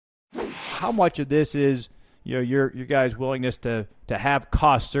how much of this is your guys' willingness to have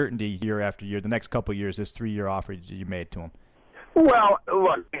cost certainty year after year, the next couple of years, this 3-year offer you made to him? Well,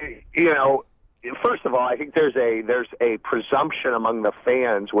 look, first of all, I think there's a presumption among the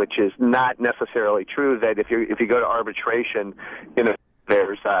fans, which is not necessarily true, that if you go to arbitration,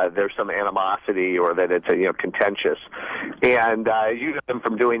 there's some animosity or that it's contentious. And you know them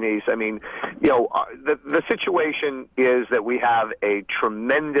from doing these. I mean, the situation is that we have a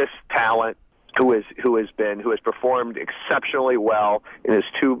tremendous talent who has performed exceptionally well in his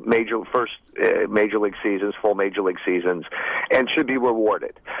first major league seasons, full major league seasons, and should be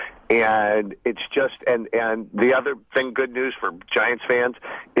rewarded. And it's just and the other thing, good news for Giants fans,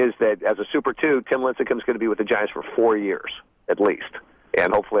 is that as a Super 2, Tim Lincecum is going to be with the Giants for 4 years at least,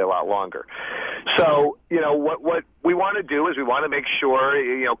 and hopefully a lot longer. So, what we want to do is we want to make sure,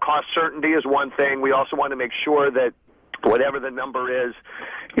 cost certainty is one thing. We also want to make sure that whatever the number is,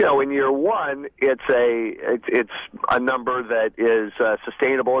 in year one, it's a number that is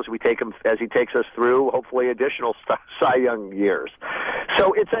sustainable as he takes us through hopefully additional Cy Young years.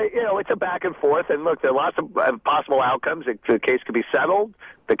 So it's a back and forth. And look, there are lots of possible outcomes. The case could be settled.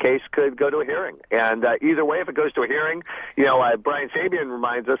 The case could go to a hearing. And either way, if it goes to a hearing, Brian Sabian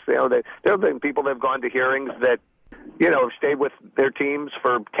reminds us, that there have been people that have gone to hearings that have stayed with their teams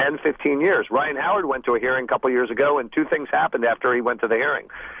for 10, 15 years. Ryan Howard went to a hearing a couple years ago, and two things happened after he went to the hearing.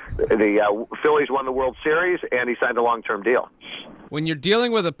 The Phillies won the World Series, and he signed a long-term deal. When you're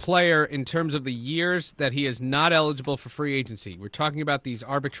dealing with a player in terms of the years that he is not eligible for free agency, we're talking about these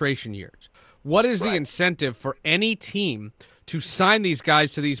arbitration years. What is the incentive for any team to sign these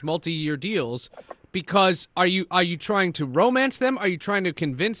guys to these multi-year deals? Because are you trying to romance them? Are you trying to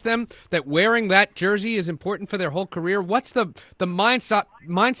convince them that wearing that jersey is important for their whole career? What's the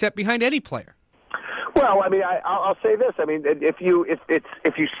mindset behind any player? Well, I mean, I'll say this. I mean, if you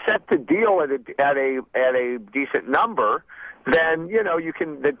set the deal at a decent number, then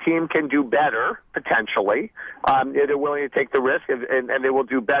the team can do better potentially. If they're willing to take the risk, and they will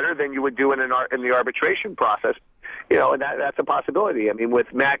do better than you would do in the arbitration process. And that's a possibility. I mean,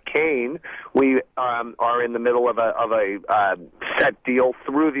 with Matt Cain, we are in the middle of a set deal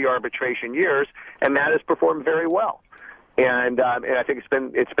through the arbitration years, and Matt has performed very well. And I think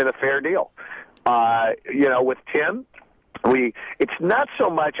it's been a fair deal. With Tim, it's not so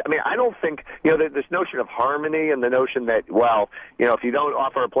much. I mean, I don't think this notion of harmony and the notion that if you don't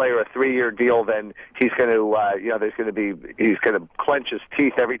offer a player a 3-year deal, then he's going to he's going to clench his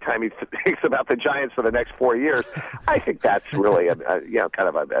teeth every time he thinks about the Giants for the next 4 years. I think that's really kind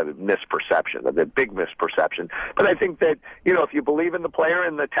of a misperception, a big misperception. But I think that if you believe in the player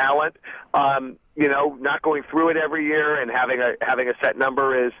and the talent, not going through it every year and having a set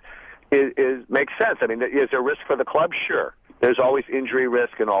number is makes sense. I mean, is there risk for the club? Sure. There's always injury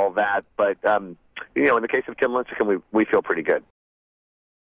risk and all of that, but in the case of Tim Lincecum, we feel pretty good.